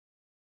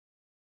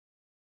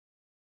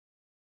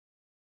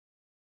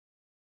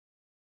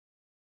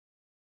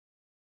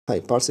High,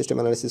 power system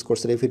analysis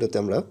কোর্সের এই ভিডিওতে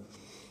আমরা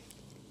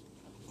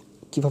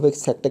কীভাবে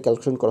স্যাকটা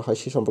ক্যালকুলেশন করা হয়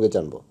সে সম্পর্কে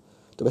জানবো।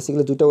 তো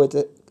বেসিক্যালি দুটো ওয়েতে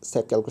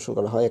স্যাক ক্যালকুলেশন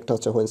করা হয়। একটা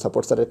হচ্ছে when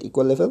supports R at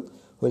equal level,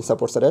 when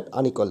supports R at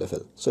unequal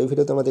level. So এই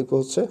ভিডিওতে আমরা দেখবো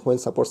হচ্ছে when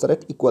supports R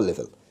at equal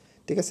level.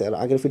 ঠিক আছে, আর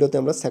আগের ভিডিওতে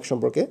আমরা স্যাক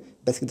সম্পর্কে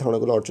বেসিক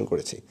ধারণাগুলো অর্জন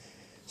করেছি।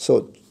 সো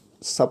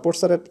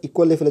সাপোর্টস আর এট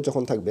ইকুয়াল লেভেলে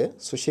যখন থাকবে,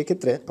 সো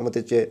সেক্ষেত্রে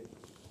আমাদের যে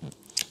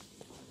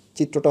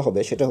চিত্রটা হবে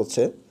সেটা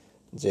হচ্ছে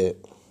যে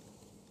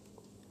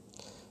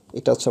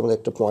এটা হচ্ছে আমাদের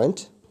একটা পয়েন্ট,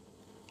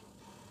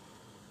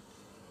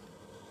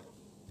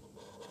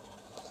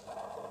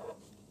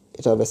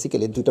 এটা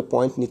বেসিক্যালি দুইটা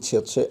পয়েন্ট নিচ্ছে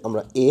হচ্ছে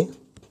আমরা এ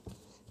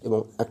এবং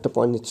একটা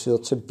পয়েন্ট নিচ্ছে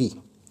হচ্ছে বি,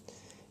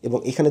 এবং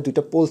এখানে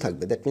দুইটা পোল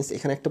থাকবে। দ্যাট মিনস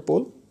এখানে একটা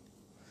পোল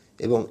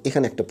এবং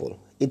এখানে একটা পোল।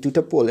 এই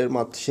দুইটা পোলের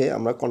মাঝে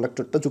আমরা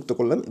কন্ডাক্টরটা যুক্ত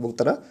করলাম এবং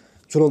তারা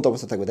ঝুলন্ত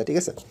অবস্থা থাকবে। ঠিক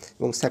আছে,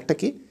 এবং স্যাকটা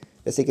কি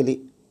বেসিক্যালি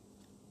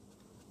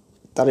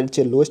তারের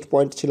যে লোয়েস্ট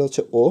পয়েন্ট ছিল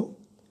হচ্ছে ও,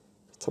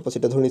 সাপোজ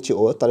এটা ধরে নিচ্ছি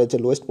ও, তারের যে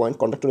লোয়েস্ট পয়েন্ট,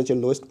 কন্ডাক্টরের যে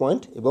লোয়েস্ট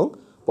পয়েন্ট এবং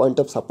পয়েন্ট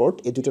অফ সাপোর্ট,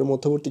 এই দুইটার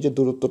মধ্যবর্তী যে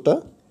দূরত্বটা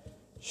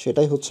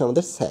সেটাই হচ্ছে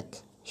আমাদের স্যাক।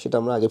 সেটা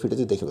আমরা আগের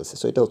ভিডিওতে দেখে ফেলছি।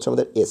 সো এটা হচ্ছে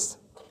আমাদের এস।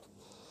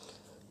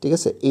 ঠিক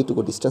আছে,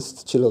 এইটুকু ডিস্টেন্স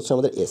ছিল হচ্ছে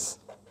আমাদের এস।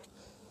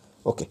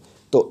 ওকে,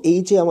 তো এই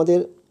যে আমাদের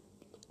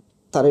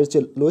তারের যে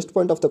lowest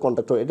point of the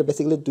conductor, এটা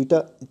বেসিক্যালি দুইটা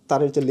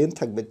তারের যে লেন্থ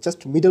থাকবে জাস্ট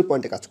মিডল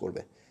পয়েন্টে কাজ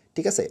করবে।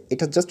 ঠিক আছে,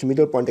 এটা জাস্ট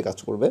মিডল পয়েন্টে কাজ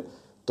করবে।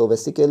 তো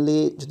বেসিক্যালি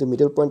যদি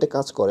মিডল পয়েন্টে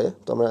কাজ করে,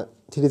 তো আমরা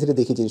ধীরে ধীরে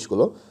দেখি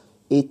জিনিসগুলো।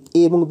 এই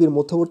এ এবং বির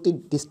মধ্যবর্তী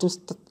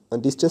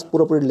ডিস্টেন্স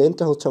পুরোপুরি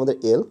লেন্থটা হচ্ছে আমাদের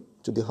এল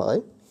যদি হয়।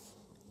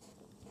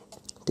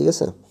 ঠিক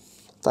আছে,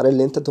 তারের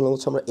লেন্থটা ধরলাম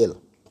হচ্ছে আমরা এল।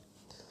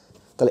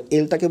 তাহলে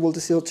এলটাকে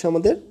বলতেছি হচ্ছে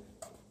আমাদের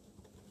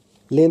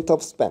লেন্থ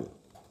অফ স্প্যান।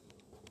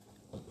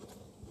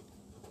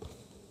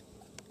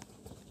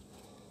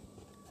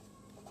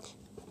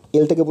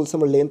 এলটাকে বলছি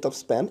আমরা লেন্থ অফ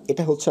স্প্যান।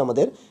 এটা হচ্ছে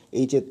আমাদের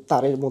এই যে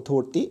তারের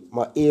মধ্যবর্তী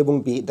এ এবং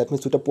বি, দ্যাট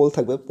মিনস দুটা পোল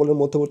থাকবে, পোলের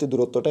মধ্যবর্তী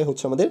দূরত্বটাই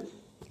হচ্ছে আমাদের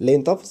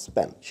লেন্থ অফ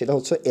স্প্যান, সেটা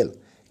হচ্ছে এল।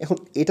 এখন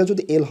এটা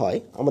যদি এল হয়,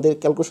 আমাদের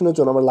ক্যালকুলেশনের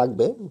জন্য আমার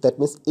লাগবে, দ্যাট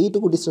মিনস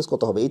এইটুকু ডিস্টেন্স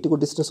কত হবে? এইটুকু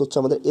ডিস্টেন্স হচ্ছে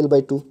আমাদের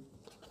L/2।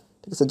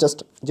 ঠিক আছে, জাস্ট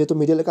যেহেতু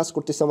মিডলে কাজ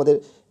করতেছে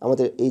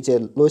আমাদের এই যে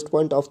lowest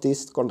point of this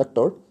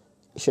conductor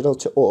সেটা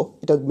হচ্ছে ও,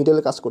 এটা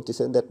মিডলে কাজ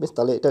করতেছে, দ্যাট মিনস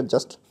তাহলে এটা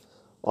জাস্ট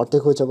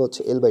অর্ধেক হয়ে যাবে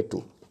হচ্ছে L/2।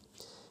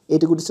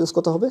 এইটুকু ডিস্টেন্স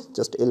কত হবে?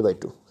 Just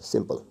L/2,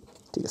 simple.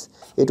 ঠিক আছে,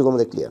 এইটুকু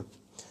আমাদের ক্লিয়ার।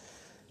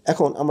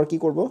 এখন আমরা কি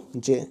করব,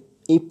 যে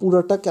এই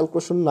পুরোটা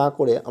ক্যালকুলেশন না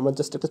করে আমরা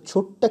জাস্ট একটা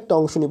ছোট্ট একটা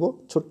অংশ নিব,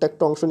 ছোট্ট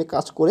একটা অংশ নিয়ে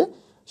কাজ করে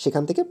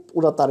সেখান থেকে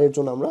পুরো তারের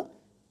জন্য আমরা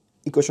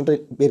ইকুয়েশনটা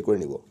বের করে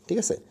নিব। ঠিক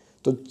আছে,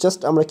 তো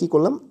জাস্ট আমরা কি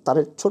করলাম,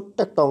 তারের ছোট্ট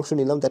একটা অংশ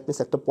নিলাম, দ্যাট মিনস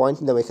একটা পয়েন্ট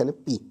নিলাম এখানে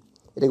পি,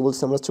 এটাকে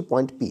বলছি আমরা হচ্ছে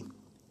পয়েন্ট পি।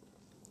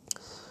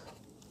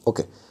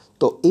 ওকে,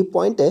 তো এই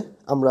পয়েন্টে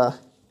আমরা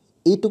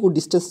এইটুকু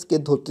ডিস্টেন্সকে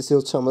ধরতেছি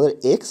হচ্ছে আমাদের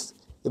এক্স,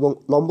 এবং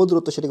লম্ব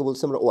দূরত্ব সেটাকে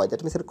বলছি আমরা ওয়াই।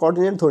 দ্যাট মিনস এর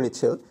কোঅর্ডিনেট ধরে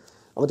নিচ্ছে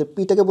আমাদের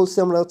পিটাকে বলছি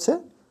আমরা হচ্ছে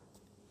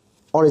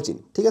অরিজিন।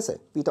 ঠিক আছে,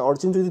 পিটা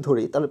অরিজিন যদি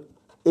ধরি, তাহলে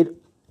এর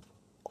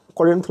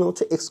কোঅর্ডিনেট হলো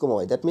হচ্ছে x comma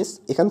Y. That means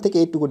এখান থেকে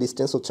এইটুকু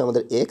ডিস্টেন্স হচ্ছে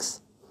আমাদের এক্স।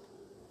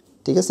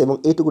 ঠিক আছে, এবং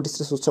এইটুকু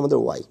ডিস্টেন্স হচ্ছে আমাদের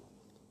ওয়াই।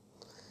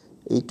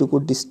 এইটুকু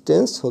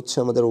ডিস্টেন্স হচ্ছে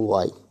আমাদের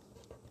ওয়াই,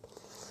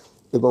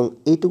 এবং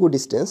এইটুকু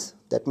ডিস্টেন্স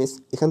দ্যাট মিনস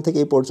এখান থেকে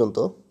এই পর্যন্ত,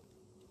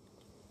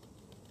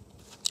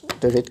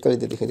 এটা রেড কালি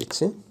দিয়ে দেখে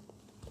দিচ্ছি,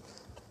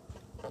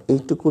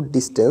 এইটুকু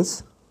ডিস্টেন্স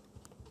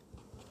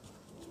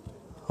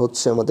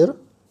হচ্ছে আমাদের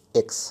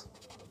এক্স।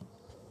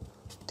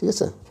 ঠিক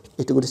আছে,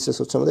 এইটুকু ডিস্টেন্স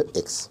হচ্ছে আমাদের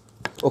এক্স।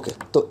 ওকে,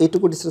 তো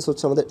এইটুকু ডিস্টেন্স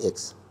হচ্ছে আমাদের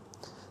এক্স।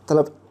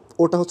 তাহলে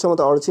ওটা হচ্ছে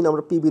আমাদের অরিজিন,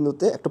 আমরা পি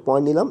বিন্দুতে একটা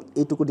পয়েন্ট নিলাম,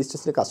 এইটুকু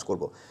ডিস্টেন্স নিয়ে কাজ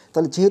করব।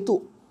 তাহলে যেহেতু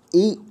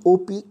এই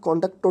ওপি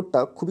কন্ডাক্টরটা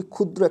খুবই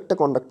ক্ষুদ্র একটা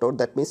কন্ডাক্টর,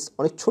 দ্যাট মিনস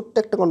অনেক ছোট্ট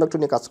একটা কন্ডাক্টর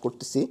নিয়ে কাজ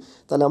করতেছি,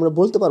 তাহলে আমরা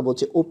বলতে পারবো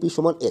যে ওপি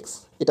সমান এক্স।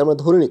 এটা আমরা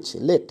ধরে নিচ্ছি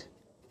লেট,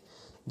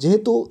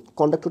 যেহেতু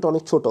কন্ডাক্টরটা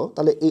অনেক ছোট,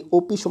 তাহলে এই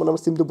ওপি সমান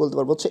আমরা সিম্পলি বলতে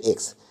পারবো হচ্ছে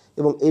এক্স,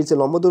 এবং এর যে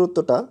লম্ব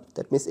দূরত্বটা,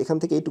 দ্যাট মিনস এখান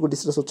থেকে এইটুকু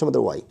ডিস্টেন্স হচ্ছে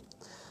আমাদের ওয়াই।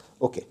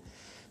 ওকে,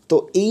 তো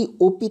এই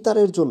ওপি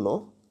তারের জন্য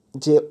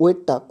যে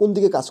ওয়েটটা কোন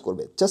দিকে কাজ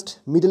করবে? জাস্ট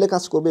মিডলে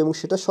কাজ করবে, এবং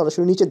সেটা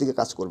সরাসরি নিচের দিকে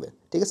কাজ করবে।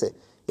 ঠিক আছে,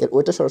 এর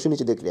ওয়েটটা সরাসরি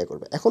নিচের দিকে ক্রিয়া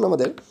করবে। এখন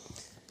আমাদের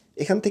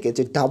এখান থেকে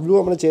যে ডাব্লিউ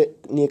আমরা যে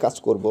নিয়ে কাজ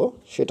করব,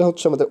 সেটা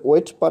হচ্ছে আমাদের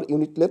wait per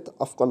unit length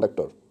of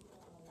conductor.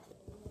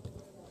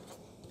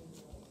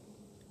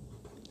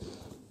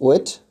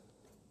 Wait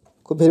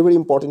খুব ভেরি ভেরি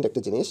ইম্পর্টেন্ট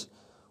একটা জিনিস।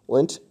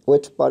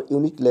 Wait per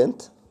unit length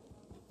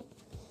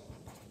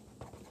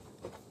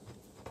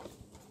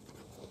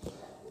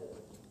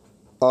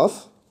of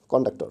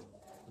conductor,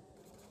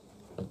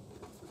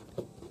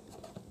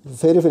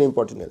 very very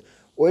important.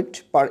 Wait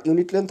per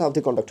unit length of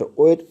the conductor.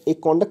 Wait এই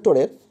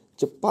কন্ডাক্টরের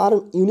যে পার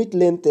ইউনিট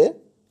লেন্থে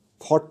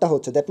ভরটা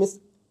হচ্ছে, দ্যাট মিনস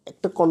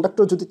একটা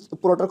conductor যদি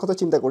পুরোটার কথা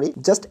চিন্তা করি,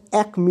 জাস্ট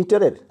 1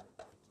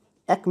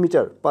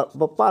 মিটার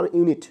বা পার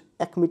ইউনিট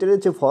 1 মিটারের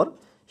যে ভর,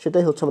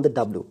 সেটাই হচ্ছে আমাদের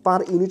ডাব্লিউ। পার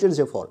ইউনিটের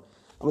যে ভর,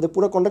 আমাদের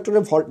পুরো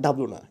কন্ডাক্টরের ভর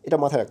ডাব্লিউ না, এটা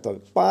মাথায় রাখতে হবে।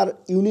 পার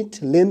ইউনিট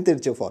লেন্থের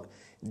যে ভর,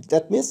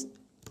 দ্যাট মিনস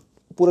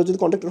পুরো যদি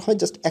কন্ডাক্টর হয়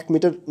জাস্ট 1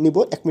 মিটার নিব,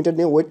 1 মিটার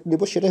নিয়ে ওয়েট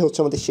নিব, সেটাই হচ্ছে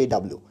আমাদের সেই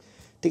ডাব্লিউ।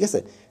 ঠিক আছে,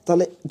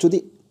 তাহলে যদি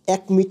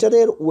 1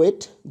 মিটারের ওয়েট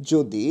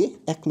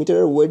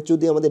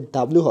যদি আমাদের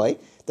ডাব্লিউ হয়,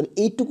 তাহলে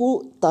এইটুকু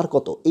তার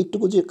কত,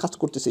 এইটুকু যে কাজ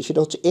করতেছে সেটা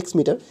হচ্ছে এক্স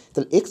মিটার,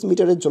 তাহলে এক্স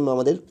মিটারের জন্য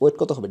আমাদের ওয়েট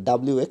কত হবে,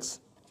 ডাব্লিউ এক্স।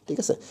 ঠিক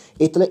আছে,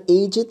 তাহলে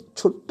এই যে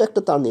ছোট্ট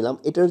একটা তার নিলাম,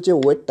 এটার যে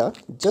ওয়েটটা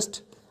জাস্ট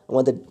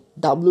আমাদের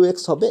ডাব্লিউ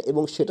এক্স হবে,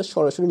 এবং সেটা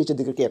সরাসরি নিচের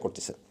দিকে ক্রিয়া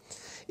করতেছে।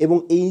 এবং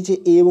এই যে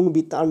এ এবং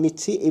বি তার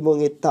নিচ্ছি, এবং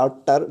এই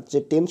তারটার যে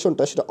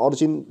টেনশনটা সেটা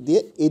অরিজিন দিয়ে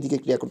এই দিকে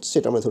ক্রিয়া করতেছে,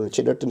 সেটা আমরা ধরে নিচ্ছি,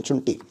 এটা টেনশন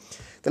টি।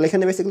 তাহলে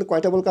এখানে বেসিক্যালি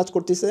কয়টা বল কাজ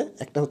করতেছে,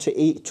 একটা হচ্ছে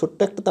এই ছোট্ট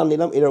একটা তার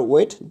নিলাম, এর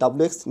ওয়েট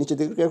ডাব্লিউ এক্স নিচের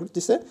দিকে ক্রিয়া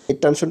করতেছে, এই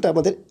টেনশনটা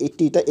আমাদের এই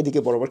টিটা এদিকে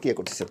বরাবর ক্রিয়া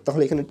করতেছে।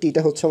 তাহলে এখানে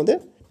টিটা হচ্ছে আমাদের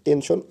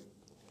tension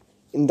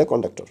in the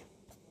conductor.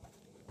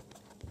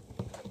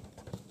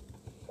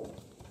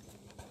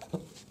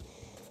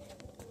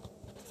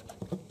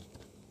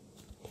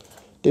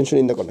 Tension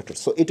in the conductor.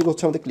 So এইটুকু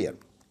হচ্ছে আমাদের ক্লিয়ার।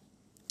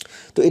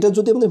 তো এটা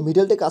যদি আমাদের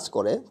মিডলটে কাজ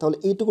করে, তাহলে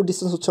এইটুকু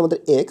ডিস্টেন্স হচ্ছে আমাদের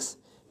এক্স,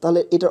 তাহলে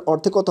এটার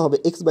অর্ধেক কত হবে,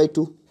 x by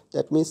two.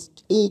 That means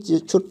এই যে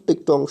ছোট্ট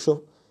একটু অংশ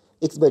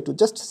x by two,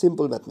 just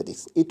simple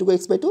mathematics, এইটুকু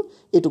এক্স বাই টু,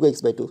 এইটুকু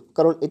এক্স বাই টু,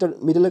 কারণ এটার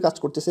মিডলে কাজ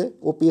করতেছে,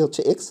 ওপি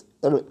হচ্ছে এক্স,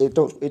 কারণ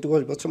এইটুকু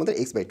হচ্ছে আমাদের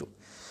এক্স বাই টু।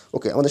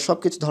 ওকে, আমাদের সব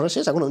কিছু ধরা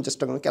শেষ, এখন আমি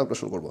চেষ্টা করে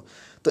ক্যালকুলেশন করবো।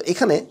 তো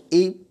এখানে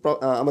এই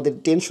আমাদের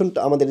টেনশনটা,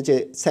 আমাদের যে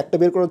স্যাকটা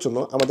বের করার জন্য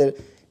আমাদের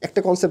একটা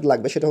কনসেপ্ট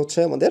লাগবে, সেটা হচ্ছে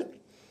আমাদের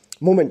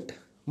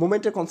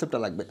মোমেন্টের কনসেপ্টটা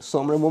লাগবে। সো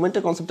আমরা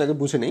মোমেন্টের কনসেপ্টটাকে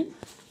বুঝে নেই,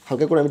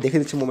 হালকা করে আমি দেখে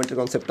দিচ্ছি মোমেন্টের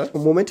কনসেপ্টটা।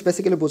 মোমেন্ট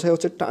বেসিক্যালি বোঝায়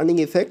হচ্ছে turning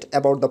effect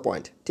about the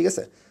point. ঠিক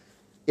আছে,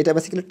 এটা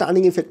বেসিক্যালি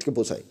টার্নিং ইফেক্টকে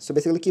বোঝায়। সো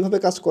বেসিক্যালি কীভাবে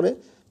কাজ করে,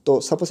 তো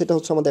সাপোজ এটা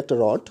হচ্ছে আমাদের একটা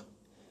রড,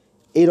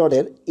 এই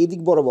রডের এই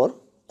দিক বরাবর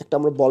একটা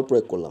আমরা বল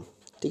প্রয়োগ করলাম।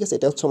 ঠিক আছে,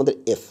 এটা হচ্ছে আমাদের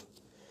এফ।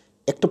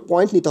 একটা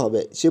পয়েন্ট নিতে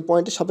হবে, সেই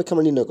পয়েন্টের সাপেক্ষে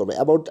আমরা নির্ণয় করবো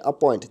about a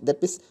point, that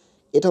means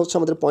এটা হচ্ছে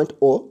আমাদের পয়েন্ট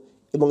ও,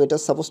 এবং এটা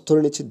সাপোজ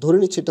ধরে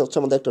নিচ্ছি এটা হচ্ছে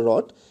আমাদের একটা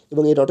রড,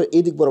 এবং এই রডের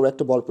এই দিক বরাবর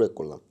একটা বল প্রয়োগ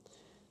করলাম।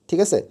 ঠিক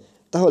আছে,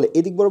 তাহলে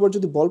এদিক বরাবর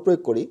যদি বল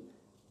প্রয়োগ করি,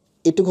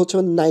 এটুকু হচ্ছে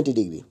আমাদের 90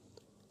 ডিগ্রি,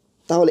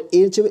 তাহলে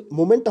এর যে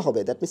মোমেন্টটা হবে,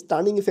 দ্যাট মিনস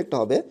টার্নিং ইফেক্টটা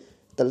হবে,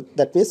 তাহলে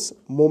that means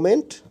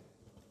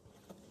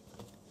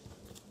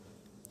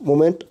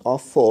moment of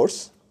force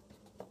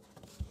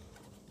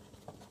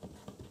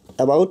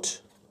about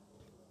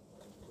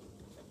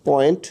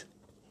point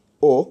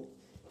ও,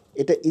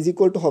 এটা ইজ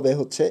ইকুয়াল টু হবে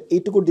হচ্ছে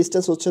এইটুকু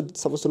ডিস্টেন্স হচ্ছে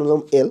সাপোজ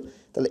নিলাম এল,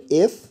 তাহলে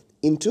F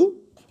into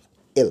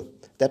L.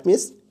 That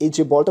means এই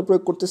যে বলটা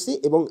প্রয়োগ করতেছি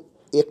এবং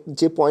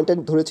যে পয়েন্টটা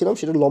ধরেছিলাম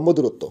সেটার লম্ব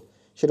দূরত্ব,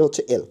 সেটা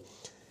হচ্ছে এল।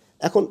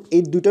 এখন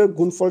এই দুইটার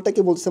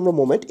গুণফলটাকে বলছি আমরা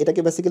মোমেন্ট,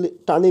 এটাকে বেসিক্যালি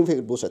টার্নিং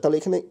ইফেক্ট বোঝায়। তাহলে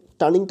এখানে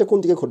টার্নিংটা কোন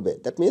দিকে ঘুরবে,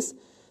 দ্যাট মিনস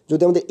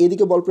যদি আমাদের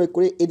এদিকে বল প্রয়োগ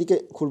করি এদিকে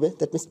ঘুরবে,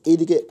 দ্যাট মিনস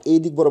এই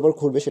দিক বরাবর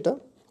ঘুরবে সেটা।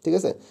 ঠিক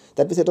আছে,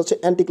 দ্যাট মিনস এটা হচ্ছে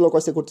অ্যান্টি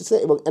ক্লকওয়াইজে ঘুরতেছে,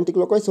 এবং অ্যান্টি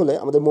ক্লকওয়াইজ হলে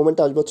আমাদের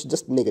মোমেন্টটা আসবে হচ্ছে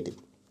জাস্ট নেগেটিভ।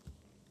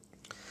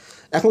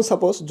 এখন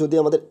সাপোজ যদি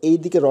আমাদের এই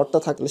দিকে রডটা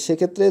থাকলে,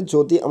 সেক্ষেত্রে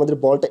যদি আমাদের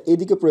বলটা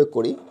এইদিকে প্রয়োগ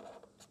করি,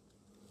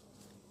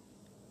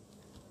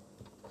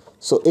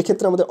 সো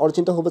এক্ষেত্রে আমাদের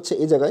অরিজিনটা হচ্ছে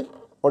এই জায়গায়,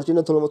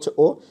 অরিজিনটা ধরলাম হচ্ছে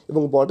ও,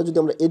 এবং বলটা যদি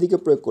আমরা এদিকে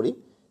প্রয়োগ করি,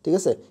 ঠিক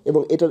আছে,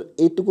 এবং এটার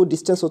এইটুকু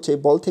ডিস্টেন্স হচ্ছে এই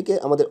বল থেকে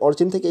আমাদের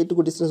অরিজিন থেকে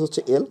এইটুকু ডিস্টেন্স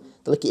হচ্ছে এল,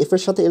 তাহলে কি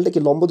এফের সাথে এলটা কি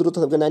লম্ব দূরত্ব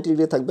থাকবে, 90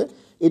 ডিগ্রি থাকবে,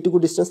 এইটুকু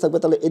ডিস্টেন্স থাকবে।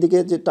 তাহলে এদিকে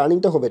যে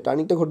টার্নিংটা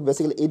ঘটবে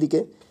বেসিক্যালি এইদিকে,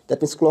 দ্যাট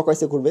মিনস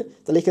ক্লকওয়াইজে ঘুরবে।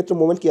 তাহলে এই ক্ষেত্রে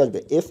মোমেন্ট কি আসবে,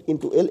 এফ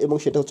ইন্টু এল, এবং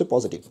সেটা হচ্ছে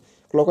পজিটিভ।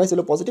 ক্লকওয়াইজ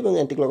হলে পজিটিভ এবং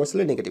অ্যান্টি ক্লকওয়াইজ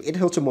হলে নেগেটিভ। এটা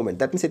হচ্ছে মোমেন্ট,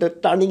 দ্যাট মিনস এটা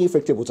টার্নিং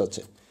ইফেক্টকে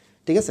বোঝাচ্ছে।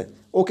 ঠিক আছে,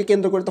 ওকে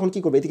কেন্দ্র করে তখন কী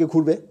করবে, এদিকে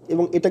ঘুরবে,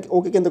 এবং এটাকে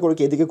ওকে কেন্দ্র করে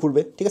কি এদিকে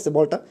ঘুরবে। ঠিক আছে,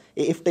 বলটা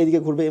এই এফটা এদিকে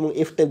ঘুরবে এবং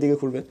এফটা এদিকে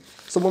ঘুরবে।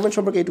 সো মোমেন্ট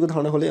সম্পর্কে এইটুকু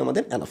ধারণা হলে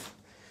আমাদের এনাফ।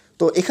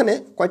 তো এখানে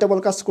কয়টা বল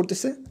কাজ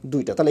করতেছে,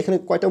 দুইটা। তাহলে এখানে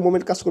কয়টা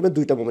মোমেন্ট কাজ করবে,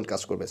 দুইটা মোমেন্ট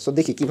কাজ করবে। সো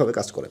দেখি কীভাবে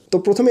কাজ করে। তো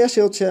প্রথমে আসে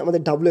হচ্ছে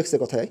আমাদের ডাব্লিউ এক্সের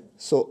কথায়।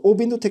 সো ও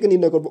বিন্দু থেকে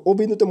নির্ণয় করবো, ও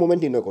বিন্দুতে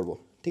মোমেন্ট নির্ণয় করবো।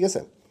 ঠিক আছে,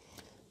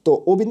 তো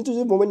ও বিন্দুতে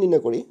যদি মোমেন্ট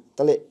নির্ণয় করি,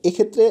 তাহলে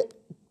এক্ষেত্রে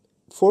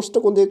ফোর্সটা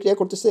কোন দিকে ক্রিয়া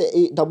করতেছে,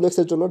 এই ডাব্লিউ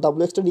এক্সের জন্য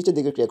ডাব্লিউ এক্সটা নিচের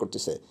দিকে ক্রিয়া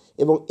করতেছে,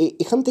 এবং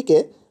এখান থেকে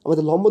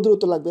আমাদের লম্ব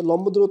দূরত্ব লাগবে।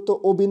 লম্ব দূরত্ব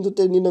ও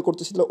বিন্দুতে নির্ণয়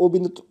করতেছি, তাহলে ও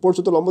বিন্দু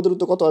পর্যন্ত লম্ব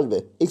দূরত্ব কত আসবে,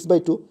 এক্স বাই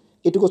টু,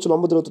 এটুকু হচ্ছে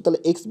লম্ব দূরত্ব। তাহলে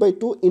x by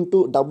two into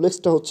W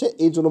extra হচ্ছে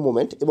এই জন্য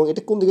মোমেন্ট, এবং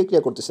এটা কোন দিকে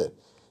ক্রিয়া করতেছে,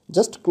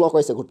 জাস্ট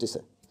ক্লকওয়াইজে ঘুরতেছে।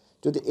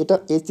 যদি এটা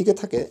এই দিকে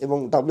থাকে এবং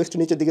ডাব্লিউ এক্সটা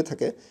নিচের দিকে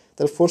থাকে,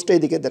 তাহলে ফোর্সটা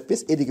এইদিকে, দ্যাট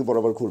মিনস এদিকে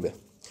বরাবর ঘুরবে।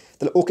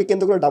 তাহলে ওকে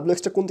কেন্দ্র করে ডাব্লিউ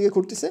এক্সটা কোন দিকে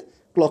ঘুরতেছে,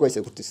 ক্লকওয়াইজে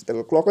ঘুরতেছে।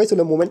 তাহলে ক্লকওয়াইজ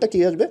হলে মোমেন্টটা কী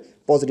আসবে,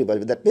 পজিটিভ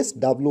আসবে। That means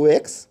W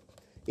x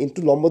into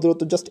লম্ব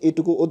দূরত্ব জাস্ট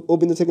এইটুকু ও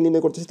বিন্দু থেকে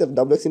নির্ণয় করতেছি, তাহলে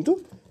W x into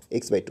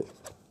x by two.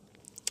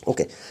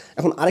 ওকে,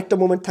 এখন আরেকটা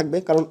মোমেন্ট থাকবে,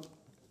 কারণ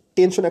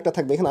টেনশন একটা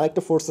থাকবে, এখানে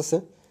আরেকটা ফোর্স আছে।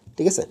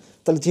 ঠিক আছে,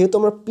 তাহলে যেহেতু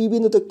আমরা পি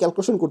বিন্দুতে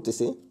ক্যালকুলেশন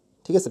করতেছি,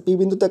 ঠিক আছে, পি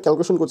বিন্দুতে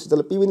ক্যালকুলেশন করছি,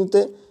 তাহলে পি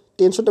বিন্দুতে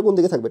টেনশনটা কোন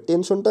দিকে থাকবে,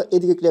 টেনশনটা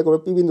এদিকে ক্রিয়া করবে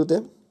পি বিন্দুতে।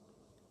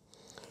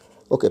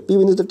 ওকে, পি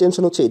বিন্দুতে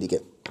টেনশন হচ্ছে এইদিকে।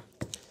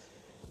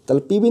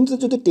 তাহলে পি বিন্দুতে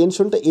যদি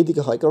টেনশনটা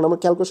এইদিকে হয়, কারণ আমরা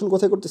ক্যালকুলেশন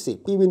কোথায় করতেছি,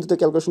 পি বিন্দুতে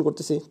ক্যালকুলেশন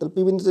করতেছি, তাহলে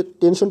পি বিন্দুতে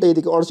টেনশনটা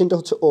এইদিকে, অরিজিনটা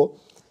হচ্ছে ও।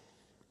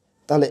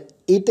 তাহলে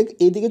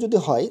এইদিকে যদি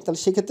হয়, তাহলে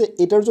সেক্ষেত্রে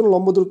এটার জন্য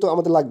লম্ব দূরত্ব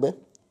আমাদের লাগবে।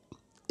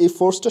 এই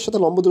ফোর্সটার সাথে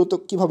লম্ব দূরত্ব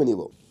কীভাবে নিব,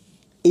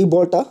 এই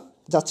বলটা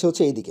যাচ্ছে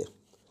হচ্ছে এইদিকে।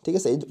 ঠিক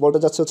আছে, এই বলটা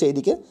যাচ্ছে হচ্ছে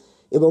এইদিকে,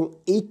 এবং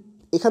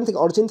এখান থেকে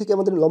অরিজিন থেকে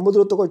আমাদের লম্ব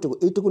দূরত্ব কয়টুকু,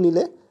 এইটুকু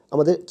নিলে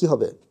আমাদের কি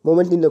হবে,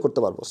 মোমেন্ট নির্ণয় করতে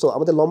পারবো। সো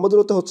আমাদের লম্ব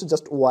দূরত্ব হচ্ছে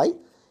জাস্ট ওয়াই,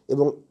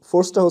 এবং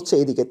ফোর্সটা হচ্ছে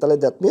এইদিকে। তাহলে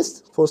দ্যাট মিনস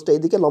ফোর্সটা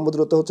এইদিকে, লম্ব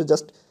দূরত্ব হচ্ছে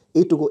জাস্ট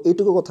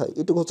এইটুকু কোথায়,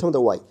 এইটুকু হচ্ছে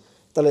আমাদের ওয়াই।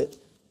 তাহলে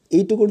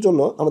এইটুকুর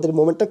জন্য আমাদের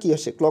মোমেন্টটা কী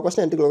আসে, ক্লক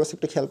আসলে অ্যান্টি ক্লক আসে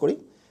একটু খেয়াল করি।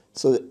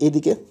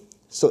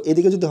 সো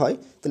এদিকে যদি হয়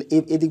তাহলে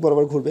এদিক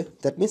বরাবর ঘুরবে,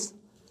 দ্যাট মিনস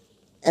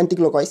অ্যান্টি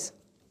ক্লকওয়াইজ,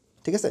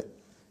 ঠিক আছে।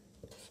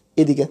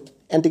 এদিকে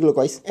অ্যান্টি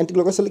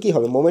ক্লকওয়াইজ হলে কী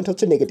হবে, মোমেন্ট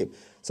হচ্ছে নেগেটিভ।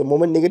 সো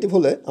মোমেন্ট নেগেটিভ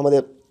হলে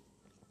আমাদের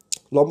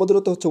লম্ব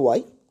দূরত্ব হচ্ছে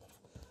ওয়াই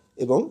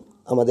এবং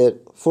আমাদের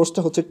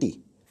ফোর্সটা হচ্ছে টি,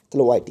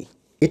 তাহলে ওয়াই টি।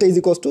 এটা ইজ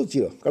ইকুয়ালস টু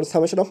 0, কারণ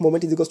summation of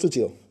moment is equals to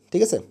 0,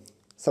 ঠিক আছে।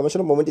 Summation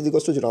of moment is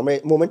equals to 0, আমরা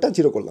মোমেন্টটা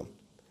 0 করলাম।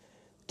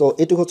 তো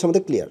এটুকু হচ্ছে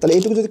আমাদের ক্লিয়ার। তাহলে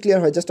এইটুকু যদি ক্লিয়ার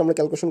হয়, জাস্ট আমরা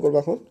ক্যালকুলেশন করবো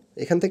এখন।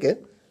 এখান থেকে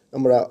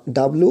আমরা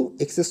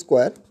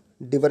WX²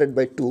 divided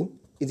by 2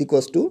 is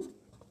equals to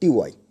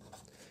TY।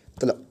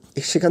 তাহলে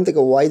সেখান থেকে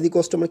Y ইজ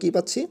ইকুয়ালস টু আমরা কী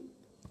পাচ্ছি,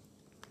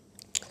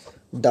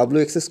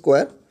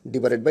 WX²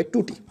 ডিভাইডেড বাই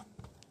 2T,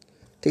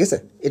 ঠিক আছে।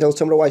 এটা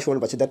হচ্ছে আমরা Y সমান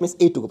পাচ্ছি, দ্যাট মিনস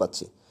এইটুকু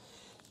পাচ্ছি।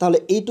 তাহলে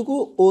এইটুকু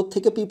ও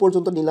থেকে পি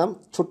পর্যন্ত নিলাম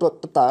ছোট্ট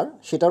একটা তার,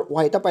 সেটার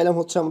ওয়াইটা পাইলাম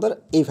হচ্ছে আমাদের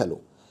এই ভ্যালু।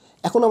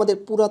 এখন আমাদের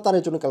পুরা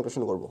তারের জন্য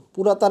ক্যালকুলেশন করব।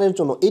 পুরা তারের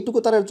জন্য, এইটুকু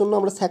তারের জন্য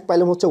আমরা স্যাক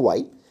পাইলাম হচ্ছে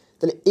ওয়াই।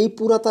 তাহলে এই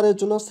পুরা তারের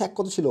জন্য স্যাক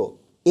কত ছিল,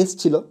 এস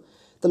ছিল।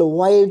 তাহলে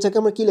ওয়াই এর জায়গায়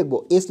আমরা কী লিখবো,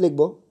 এস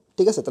লিখবো,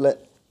 ঠিক আছে। তাহলে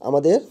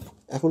আমাদের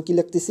এখন কী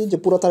লিখতেছি, যে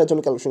পুরা তারের জন্য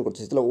ক্যালকুলেশন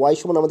করতেছি। তাহলে ওয়াই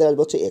সমান আমাদের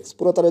আসবে হচ্ছে এক্স।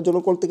 পুরা তারের জন্য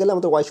করতে গেলে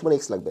আমাদের ওয়াই সমান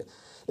এক্স লাগবে।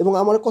 এবং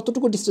আমরা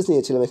কতটুকু ডিস্টেন্স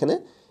নিয়েছিলাম এখানে,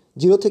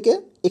 0 থেকে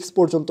x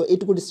পর্যন্ত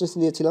এইটুকু ডিস্টেন্স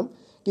নিয়েছিলাম।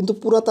 কিন্তু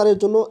পুরা তারের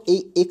জন্য এই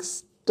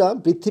এক্সটা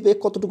বৃদ্ধি পেয়ে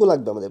কতটুকু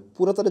লাগবে আমাদের,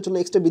 পুরা তারের জন্য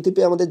এক্সটা বৃদ্ধি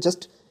পেয়ে আমাদের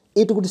জাস্ট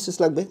এইটুকু ডিস্টেন্স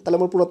লাগবে। তাহলে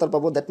আমরা পুরা তার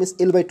পাবো, দ্যাট মিনস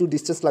L/2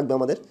 ডিস্টেন্স লাগবে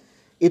আমাদের।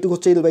 এইটুকু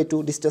হচ্ছে L/2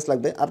 ডিস্টেন্স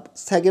লাগবে। আর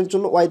স্যাগের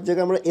জন্য ওয়াইয়ের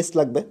জায়গায় আমরা এস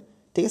লাগবে,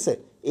 ঠিক আছে।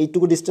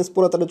 এইটুকু ডিস্টেন্স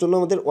পুরা তারের জন্য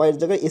আমাদের ওয়াইয়ের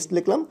জায়গায় এস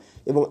লিখলাম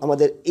এবং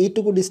আমাদের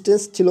এইটুকু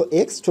ডিস্টেন্স ছিল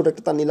এক্স, ছোটো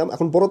একটা তার নিলাম।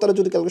 এখন বড় তারে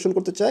যদি ক্যালকুলেশন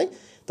করতে চাই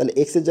তাহলে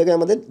এক্সের জায়গায়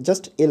আমাদের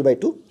জাস্ট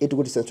L/2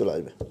 এইটুকু ডিস্টেন্স চলে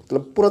আসবে,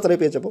 তাহলে পুরা তারে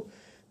পেয়ে যাবো।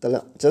 তাহলে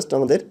জাস্ট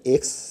আমাদের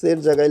এক্সের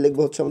জায়গায়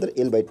লিখবো হচ্ছে আমাদের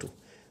L/2।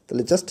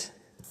 তাহলে জাস্ট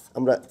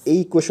আমরা এই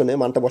ইকুয়েশনে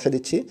মানটা বসা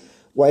দিচ্ছি।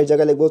 ওয়াইয়ের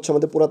জায়গায় লিখবো হচ্ছে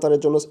আমাদের পুরা তারের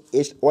জন্য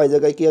এস, ওয়াই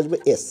জায়গায় কী আসবে,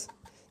 এস।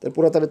 তাহলে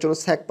পুরা তারের জন্য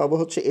স্যাক পাবো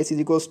হচ্ছে S is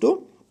equals to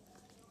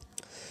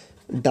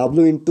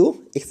W into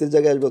এক্সের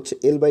জায়গায় আসবে হচ্ছে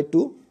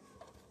L/2,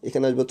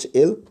 এখানে আসবে হচ্ছে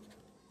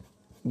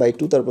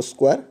L/2 তারপর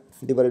স্কোয়ার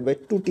ডিভাইডেড বাই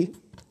 2T।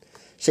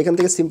 সেখান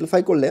থেকে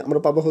সিম্পলিফাই করলে আমরা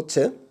পাবো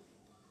হচ্ছে,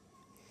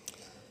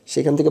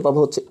 সেখান থেকে পাবো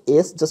হচ্ছে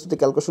এস, জাস্ট যদি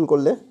ক্যালকুলেশন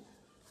করলে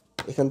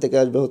এখান থেকে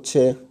আসবে হচ্ছে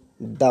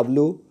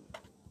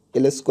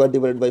WL²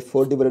 divided by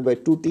 4 divided by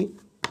 2T।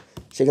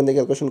 সেখান থেকে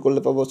ক্যালকুলেশন করলে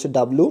পাবো হচ্ছে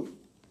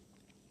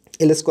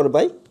WL²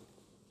 by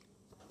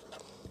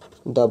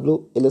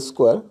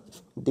WL²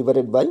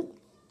 divided by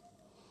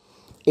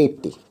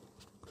 8T।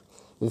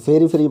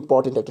 Very very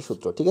important একটা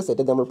সূত্র, ঠিক আছে।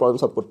 এটা দিয়ে আমরা প্রবলেম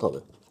সলভ করতে হবে।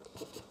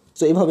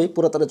 সো এইভাবেই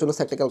পুরো তারের জন্য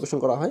স্যাকটা ক্যালকুলেশন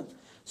করা হয়।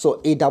 সো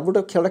এই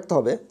ডাব্লুটা খেয়াল রাখতে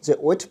হবে যে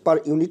wait per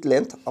unit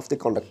length of the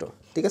conductor,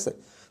 ঠিক আছে।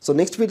 সো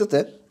নেক্সট ভিডিওতে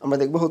আমরা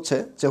দেখবো হচ্ছে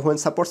যে when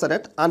supports R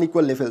at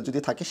unequal level যদি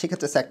থাকে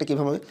সেক্ষেত্রে স্যাকটা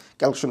কীভাবে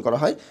ক্যালকুলেশন করা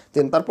হয়।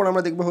 দেন তারপর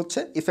আমরা দেখবো হচ্ছে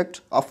effect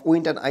of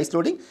wind and ice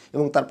loading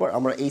এবং তারপর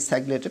আমরা এই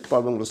স্যাক রিলেটেড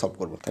প্রবলেমগুলো সলভ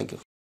করবো। Thank you.